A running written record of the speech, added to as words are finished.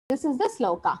This is the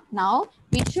sloka. Now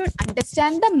we should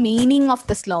understand the meaning of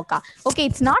the sloka. Okay,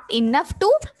 it's not enough to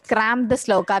cram the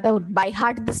sloka, by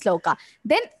heart the sloka.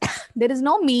 Then there is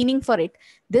no meaning for it.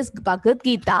 This Bhagavad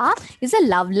Gita is a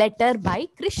love letter by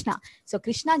Krishna. So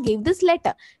Krishna gave this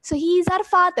letter. So he is our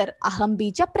father. Aham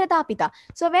bija pradapita.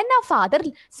 So when our father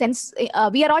sends,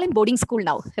 we are all in boarding school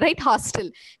now, right? Hostel.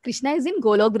 Krishna is in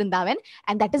Golok Vrindavan,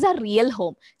 and that is our real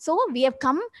home. So we have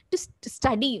come to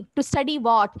study. To study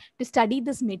what? To study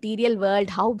this material world,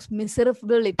 how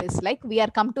miserable it is. Like we are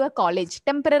come to a college,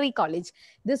 temporary college.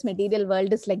 This material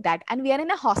world is like that. And we are in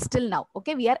a hostel now.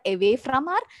 Okay, we are away from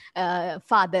our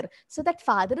father. So that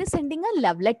father is sending a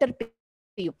love letter to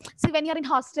you. See, when you're in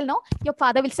hostel, no, your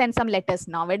father will send some letters.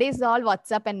 Nowadays, all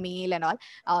WhatsApp and mail and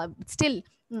all. Still,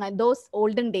 those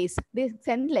olden days, they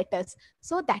send letters.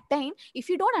 So that time, if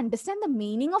you don't understand the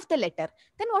meaning of the letter,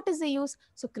 then what is the use?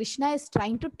 So Krishna is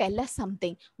trying to tell us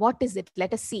something. What is it?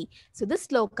 Let us see. So this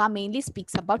sloka mainly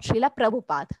speaks about Srila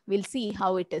Prabhupada. We'll see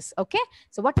how it is. Okay.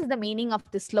 So what is the meaning of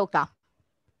this sloka?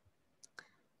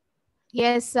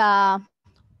 Yes,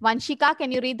 Vanshika,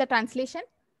 can you read the translation?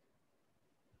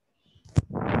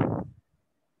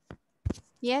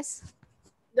 Yes.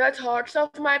 The thoughts of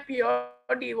my pure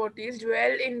devotees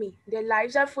dwell in me. Their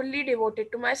lives are fully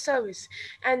devoted to my service,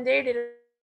 and they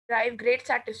derive great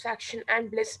satisfaction and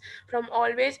bliss from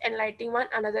always enlightening one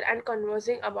another and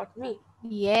conversing about me.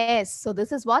 Yes. So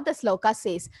this is what the sloka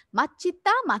says.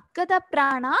 Machitta matkada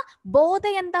prana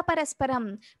bodhayanta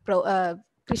parasparam.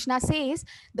 Krishna says,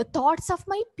 the thoughts of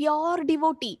my pure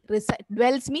devotee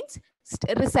dwells means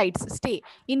resides, stay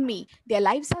in me. Their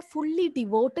lives are fully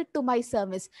devoted to my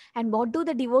service. And what do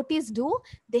the devotees do?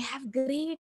 They have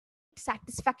great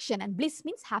satisfaction, and bliss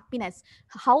means happiness.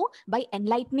 How? By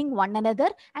enlightening one another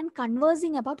and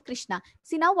conversing about Krishna.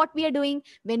 See, now what we are doing,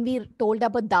 when we told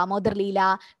about Damodar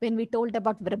Leela, when we told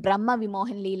about Brahma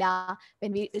Vimohan Leela,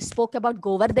 when we spoke about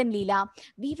Govardhan Leela,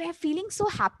 we were feeling so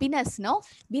happiness. No,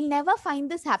 we'll never find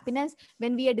this happiness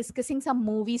when we are discussing some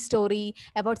movie story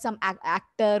about some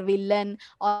actor, villain,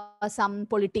 or some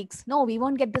politics. No, we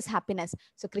won't get this happiness.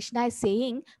 So Krishna is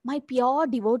saying, my pure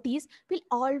devotees will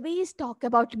always talk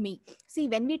about me. See,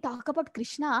 when we talk about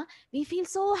Krishna, we feel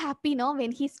so happy, no,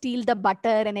 when he steals the butter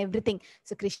and everything.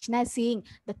 So Krishna is saying,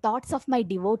 the thoughts of my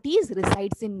devotees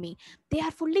resides in me. They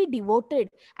are fully devoted.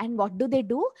 And what do?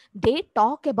 They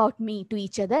talk about me to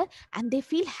each other, and they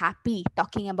feel happy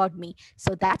talking about me.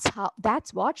 So that's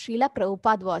what Srila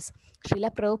Prabhupada was.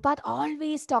 Srila Prabhupada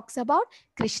always talks about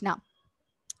Krishna.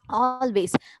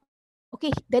 Always.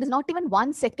 Okay, there is not even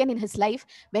 1 second in his life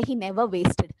where he never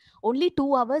wasted. Only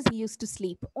 2 hours he used to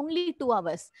sleep. Only 2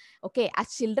 hours. Okay,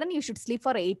 as children, you should sleep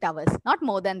for 8 hours. Not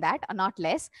more than that, or not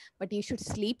less, but you should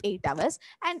sleep 8 hours.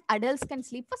 And adults can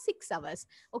sleep for 6 hours.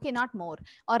 Okay, not more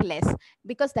or less,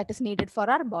 because that is needed for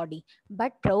our body.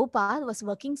 But Prabhupada was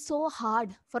working so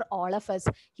hard for all of us.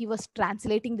 He was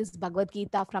translating this Bhagavad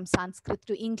Gita from Sanskrit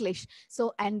to English.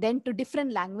 So, and then to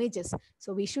different languages.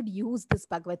 So we should use this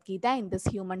Bhagavad Gita in this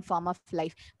human form of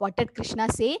life. What did Krishna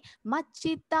say?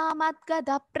 Machitta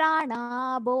matgada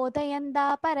prana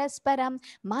bodhayanda parasparam.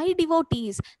 My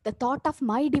devotees, the thought of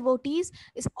my devotees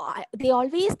is, they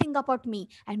always think about me.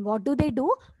 And what do?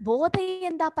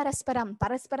 Bodhayanda parasparam.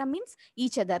 Parasparam means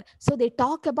each other. So they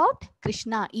talk about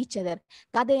Krishna, each other.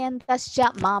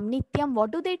 Kadayantascha mam nityam.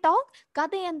 What do they talk?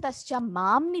 Kadayantascha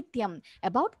mam nityam.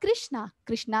 About Krishna.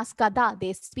 Krishna's kada,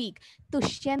 they speak.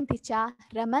 Tushyanticha,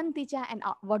 ramanticha. And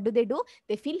what do?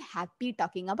 They feel happy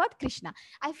talking about Krishna.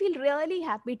 I feel really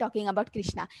happy talking about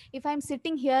Krishna. If I'm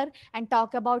sitting here and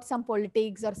talk about some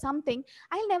politics or something,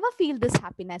 I'll never feel this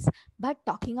happiness. But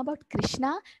talking about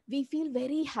Krishna, we feel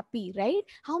very happy, right?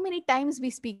 How many times we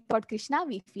speak about Krishna,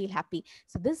 we feel happy.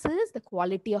 So this is the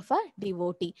quality of a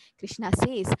devotee. Krishna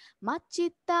says,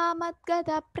 Machitta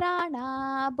matgada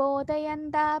prana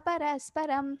bodhayanda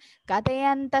parasparam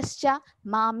kadayantascha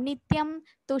mam nityam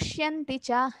tushyanti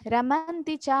cha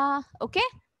ramanti cha. Okay,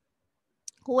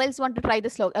 who else want to try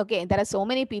this sloka? Okay, there are so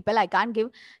many people, I can't give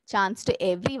chance to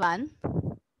everyone.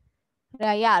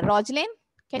 Yeah, Rojalyn,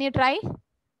 can you try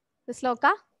the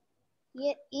sloka?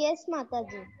 Yes,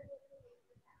 Mataji.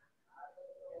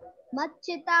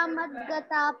 Machita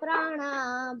madgata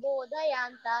prana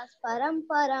bodhayanta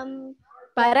param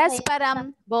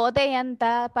Parasparam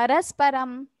bodhayanta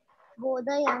parasparam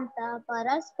bodhayanta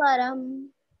parasparam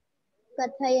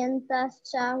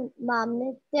kathayantascha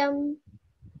mamnityam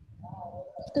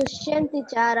tushyanti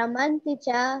cha ramanti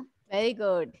cha. Very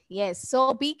good. Yes.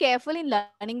 So be careful in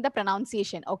learning the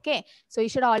pronunciation. Okay. So you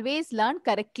should always learn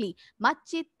correctly.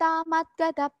 Machitta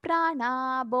matgata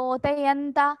prana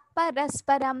bodhayanta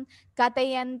parasparam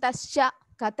katayantascha.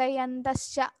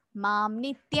 Katayantascha. Mam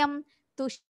nityam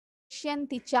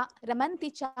tushyanti cha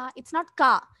ramanti cha. It's not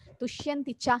ka.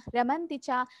 Tushyanti cha ramanti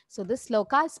cha. So this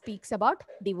sloka speaks about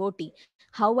devotee.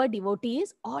 How a devotee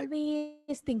is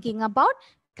always thinking about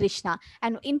Krishna.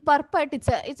 And in purport,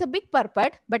 it's a big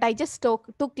purport, but I just took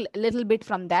a little bit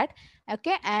from that.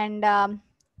 Okay, and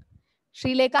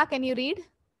Srilekha, can you read?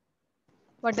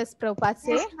 What does Prabhupada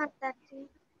say? Yes, Mataji.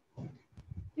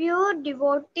 Pure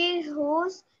devotee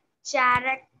whose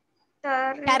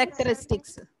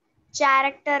Characteristics.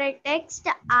 characteristics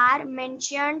are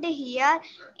mentioned here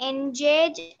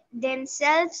engage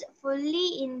themselves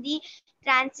fully in the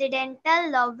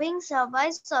transcendental loving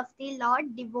service of the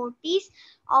Lord. Devotees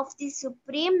of the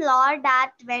Supreme Lord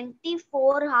are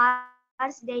 24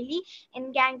 hours daily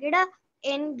engaged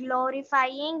in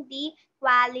glorifying the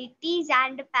qualities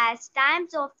and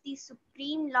pastimes of the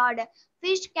Supreme Lord.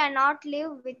 Fish cannot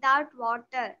live without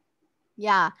water.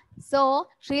 Yeah. So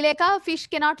Srilekha, fish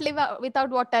cannot live without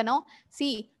water. No.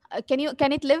 See, can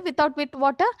it live without with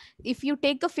water? If you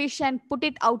take a fish and put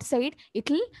it outside,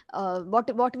 it'll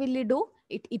what will it do?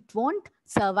 It won't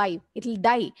survive. It'll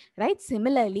die. Right.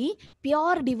 Similarly,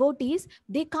 pure devotees,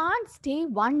 they can't stay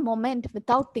one moment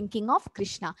without thinking of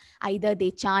Krishna. Either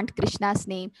they chant Krishna's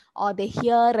name, or they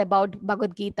hear about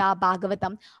Bhagavad Gita,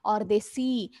 Bhagavatam, or they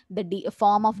see the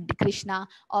form of Krishna,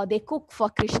 or they cook for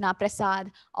Krishna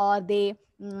Prasad, or they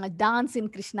dance in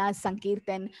Krishna's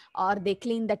Sankirtan, or they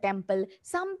clean the temple,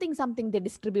 something they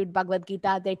distribute Bhagavad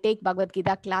Gita, they take Bhagavad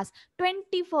Gita class,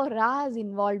 24 hours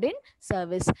involved in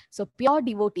service. So pure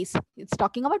devotees, it's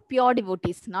talking about pure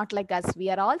devotees, not like us.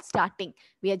 We are all starting.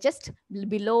 We are just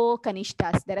below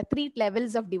Kanishtas. There are 3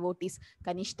 levels of devotees: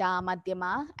 Kanishta,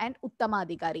 Madhyama, and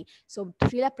Uttamadhikari. So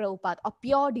Srila Prabhupada, or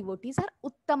pure devotees, are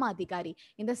Uttamadhikari.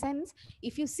 In the sense,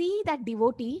 if you see that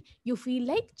devotee, you feel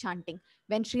like chanting.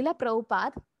 When Srila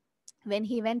Prabhupada, when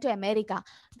he went to America,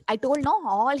 I told no,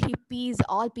 all hippies,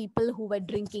 all people who were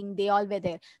drinking, they all were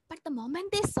there. But the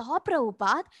moment they saw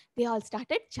Prabhupada, they all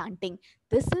started chanting.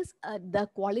 This is the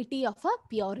quality of a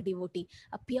pure devotee.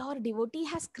 A pure devotee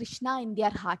has Krishna in their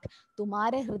heart.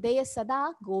 Tumhare hridaya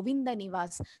sada Govinda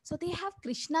nivas. So they have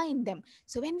Krishna in them.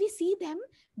 So when we see them,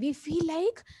 we feel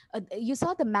like you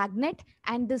saw the magnet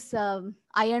and this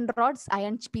iron rods,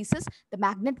 iron pieces, the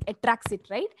magnet attracts it,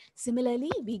 right?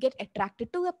 Similarly, we get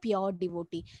attracted to a pure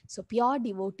devotee. So pure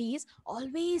devotees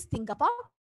always think about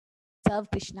Krishna, serve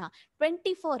Krishna.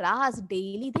 24 hours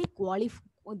daily,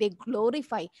 they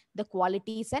glorify the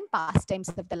qualities and pastimes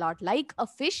of the Lord. Like a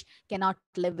fish cannot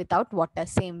live without water,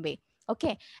 same way.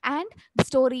 Okay. And the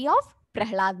story of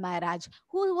Prahlad Maharaj.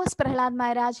 Who was Prahlad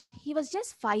Maharaj? He was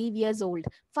just 5 years old.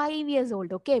 5 years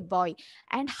old, okay, boy.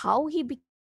 And how he became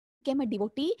a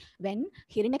devotee when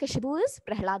Hiranyakashipu is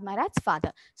Prahlad Maharaj's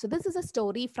father. So this is a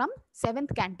story from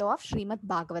 7th canto of Srimad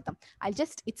Bhagavatam.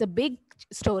 It's a big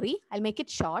story. I'll make it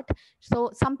short. So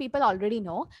some people already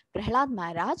know Prahlad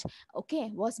Maharaj,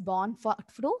 okay, was born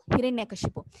through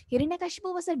Hiranyakashipu.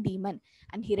 Hiranyakashipu was a demon,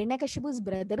 and Hiranyakashipu's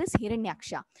brother is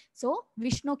Hiranyaksha. So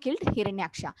Vishnu killed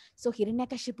Hiranyaksha. So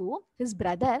Hiranyakashipu, his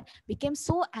brother, became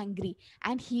so angry,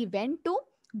 and he went to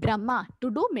Brahma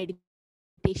to do meditation.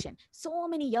 So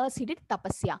many years he did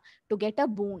tapasya to get a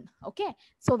boon. Okay.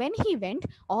 So when he went,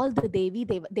 all the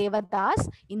Devatas,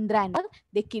 Indra and all,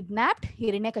 they kidnapped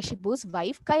Hiranyakashipu's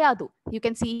wife Kayadu. You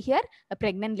can see here a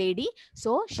pregnant lady.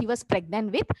 So she was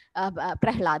pregnant with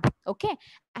Prahlad. Okay.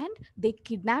 And they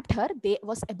kidnapped her. They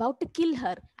was about to kill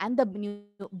her and the new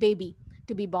baby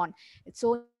to be born.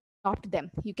 So Indra stopped them.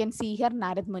 You can see here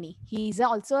Narad Muni. He is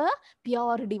also a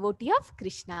pure devotee of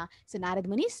Krishna. So Narad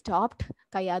Muni stopped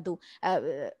Kayadu,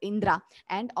 Indra,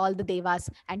 and all the devas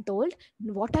and told,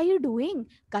 "What are you doing?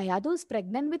 Kayadu is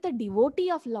pregnant with a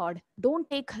devotee of Lord. Don't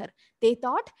take her." They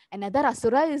thought another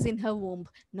asura is in her womb.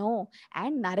 No.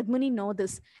 And Narad Muni know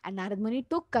this. And Narad Muni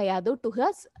took Kayadu to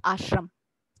his ashram.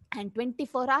 And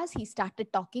 24 hours he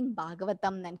started talking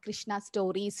Bhagavatam and Krishna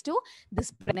stories to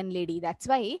this pregnant lady. That's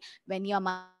why when your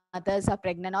mothers are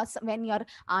pregnant, or when your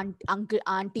uncle,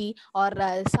 auntie, or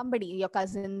somebody, your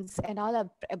cousins and all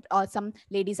or some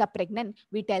ladies are pregnant,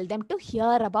 we tell them to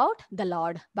hear about the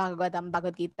Lord, Bhagavatam,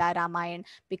 Bhagavad Gita, Ramayana,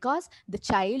 because the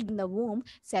child in the womb,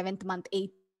 7th month,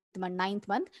 8th month, 9th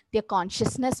month, their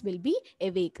consciousness will be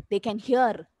awake. They can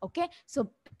hear. Okay.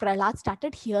 So Prahlad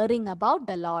started hearing about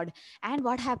the Lord. And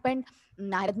what happened?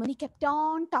 Narad Muni kept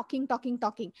on talking.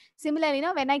 Similarly,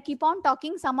 when I keep on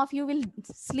talking, some of you will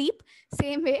sleep.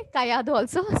 Same way, Kayadu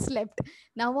also slept.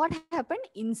 Now, what happened?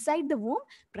 Inside the womb,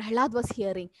 Prahlad was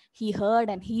hearing. He heard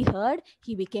and he heard.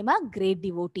 He became a great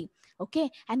devotee. Okay,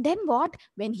 and then what?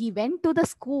 When he went to the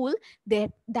school,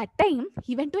 that time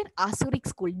he went to an asuric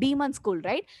school, demon school,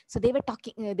 right? So they were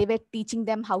talking, they were teaching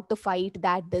them how to fight,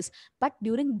 that this. But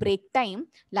during break time,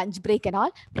 lunch break and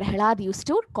all, Prahlad used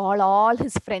to call all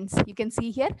his friends. You can see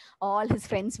here, all his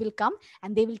friends will come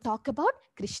and they will talk about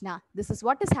Krishna. This is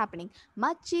what is happening.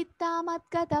 Machita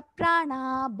matkata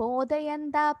prana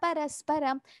bodhayanda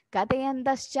parasparam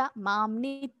kadayandascha mam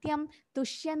nityam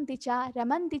tushyanti cha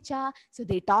ramanti cha. So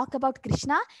they talk about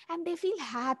Krishna and they feel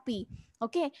happy.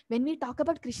 Okay, when we talk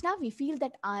about Krishna, we feel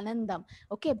that anandam.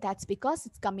 Okay, that's because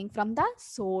it's coming from the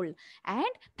soul. And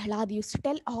Prahlad used to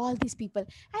tell all these people,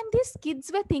 and these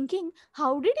kids were thinking,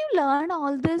 how did you learn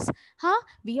all this? Huh?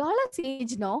 We all are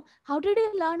sage now. How did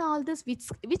you learn all this?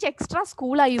 Which extra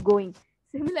school are you going?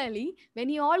 Similarly, when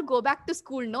you all go back to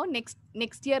school, no,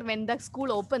 next year when the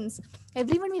school opens,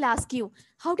 everyone will ask you,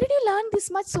 how did you learn this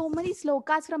much, so many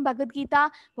slokas from Bhagavad Gita?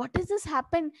 What does this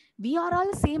happen? We are all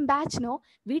the same batch, no?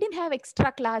 We didn't have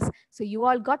extra class, so you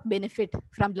all got benefit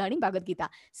from learning Bhagavad Gita.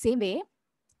 Same way,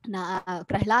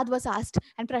 Prahlad was asked,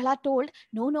 and Prahlad told,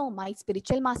 no, my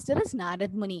spiritual master is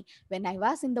Narad Muni. When I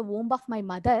was in the womb of my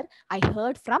mother, I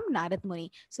heard from Narad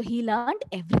Muni. So he learned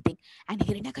everything. And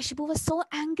Hiranyakashipu was so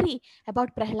angry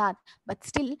about Prahlad. But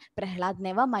still, Prahlad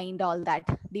never mind all that.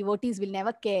 Devotees will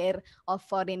never care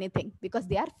for anything because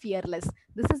they are fearless.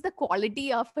 This is the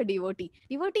quality of a devotee.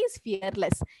 Devotee is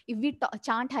fearless. If we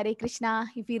chant Hare Krishna,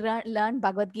 if we learn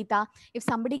Bhagavad Gita, if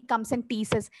somebody comes and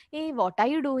teases, hey, what are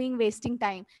you doing, wasting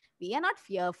time? We are not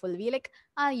fearful. We are like,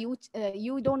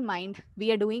 you don't mind.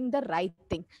 We are doing the right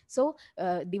thing. So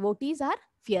devotees are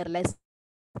fearless.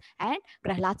 And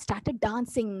Prahlad started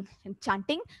dancing and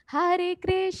chanting Hare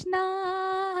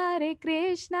Krishna, Hare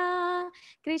Krishna,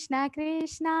 Krishna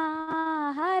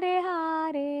Krishna, Hare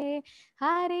Hare,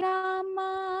 Hare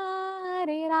Rama,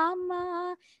 Hare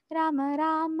Rama, Rama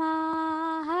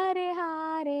Rama, Hare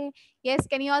Hare. Yes,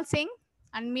 can you all sing?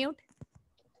 Unmute.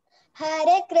 Hare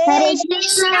Hare Krishna,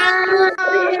 Krishna, Hare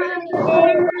Krishna,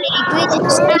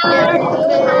 Krishna,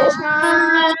 Krishna,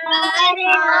 Hare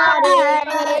Hare,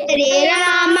 Hare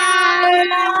Rama,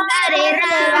 Hare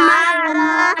Hare Rama,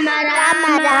 Rama,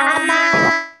 Rama Rama.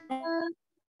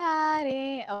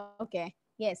 Hare. Okay.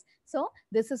 Yes. So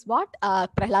this is what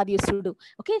Prahlad used to do.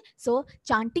 Okay. So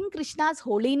chanting Krishna's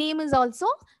holy name is also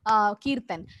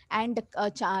Kirtan, and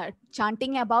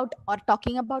chanting about or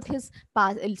talking about his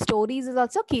stories is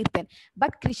also Kirtan.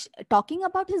 But talking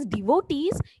about his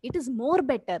devotees, it is more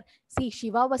better. See,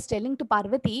 Shiva was telling to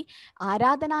Parvati,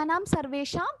 Aradhananam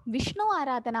sarvesham Vishnu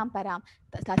Aradhanam param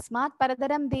tasmat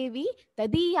paradaram devi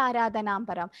tadi Aradhanam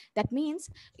param. That means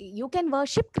you can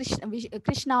worship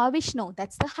Krishna or Vishnu.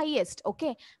 That's the highest.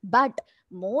 Okay. But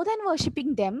more than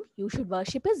worshipping them, you should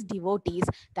worship his devotees.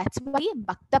 That's why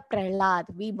Bhakta Prahlad,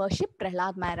 we worship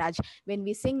Prahlad Maharaj. When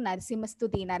we sing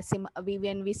Narsimhastuti,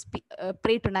 when we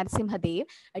pray to Narsimhadev,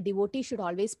 a devotee should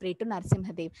always pray to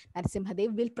Narsimhadev.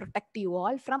 Narsimhadev will protect you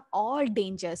all from all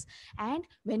dangers. And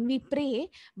when we pray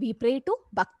to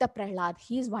Bhakta Prahlad.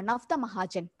 He is one of the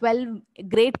Mahajan, 12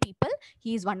 great people.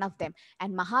 He is one of them.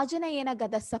 And Mahajana Yena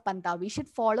Gadassa Panta, we should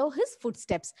follow his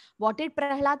footsteps. What did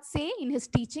Prahlad say in his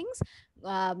teachings?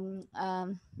 Kaumare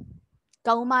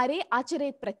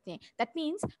Acharet Pratne. That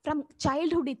means from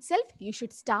childhood itself, you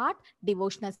should start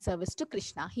devotional service to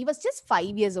Krishna. He was just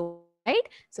 5 years old. Right?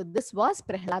 So this was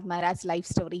Prahlad Maharaj's life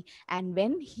story. And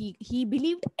when he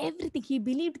believed everything, he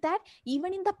believed that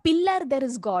even in the pillar there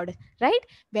is God. Right?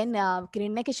 When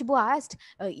Hiranyakashipu asked,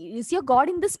 is your God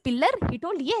in this pillar? He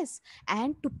told yes.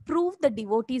 And to prove the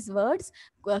devotees' words,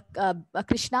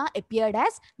 Krishna appeared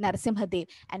as Narasimhadev.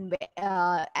 And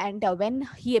when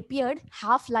he appeared,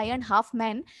 half lion, half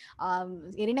man,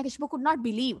 Hiranyakashipu could not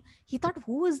believe. He thought,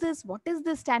 who is this? What is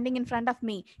this standing in front of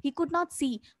me? He could not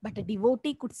see, but a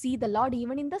devotee could see the Lord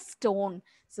even in the stone.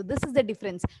 So this is the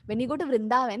difference. When you go to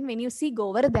Vrindavan, when you see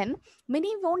Govardhan,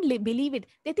 many won't believe it.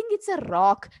 They think it's a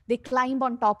rock. They climb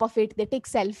on top of it. They take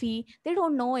selfie. They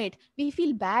don't know it. We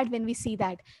feel bad when we see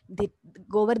that.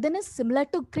 Govardhan is similar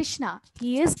to Krishna.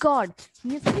 He is God.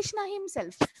 He is Krishna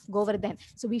himself, Govardhan.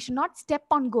 So we should not step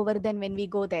on Govardhan when we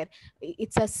go there.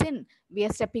 It's a sin. We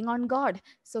are stepping on God.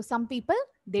 So some people,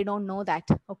 they don't know that.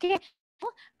 Okay. So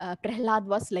Prahlad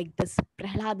was like this.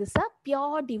 Prahlad is a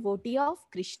pure devotee of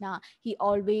Krishna. He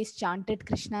always chanted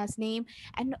Krishna's name.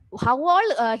 And how all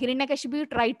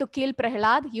Hiranyakashipu tried to kill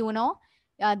Prahlad, you know,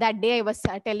 that day I was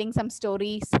telling some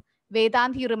stories.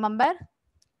 Vedant, you remember?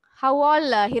 How all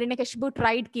Hiranyakashipu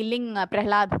tried killing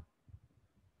Prahlad?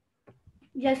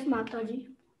 Yes, Mataji.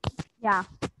 Yeah.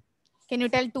 Can you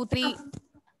tell 2, 3?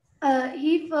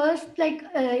 He first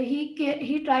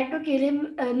he tried to kill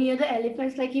him near the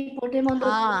elephants. Like he put him on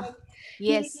the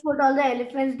Yes. He put all the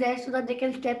elephants there so that they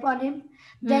can step on him.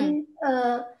 Hmm.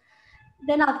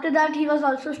 Then after that, he was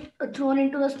also thrown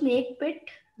into the snake pit,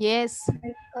 Yes.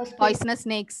 like a Poisonous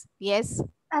snakes. Yes.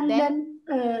 and Then.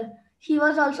 then he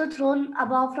was also thrown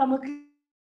above from a cliff.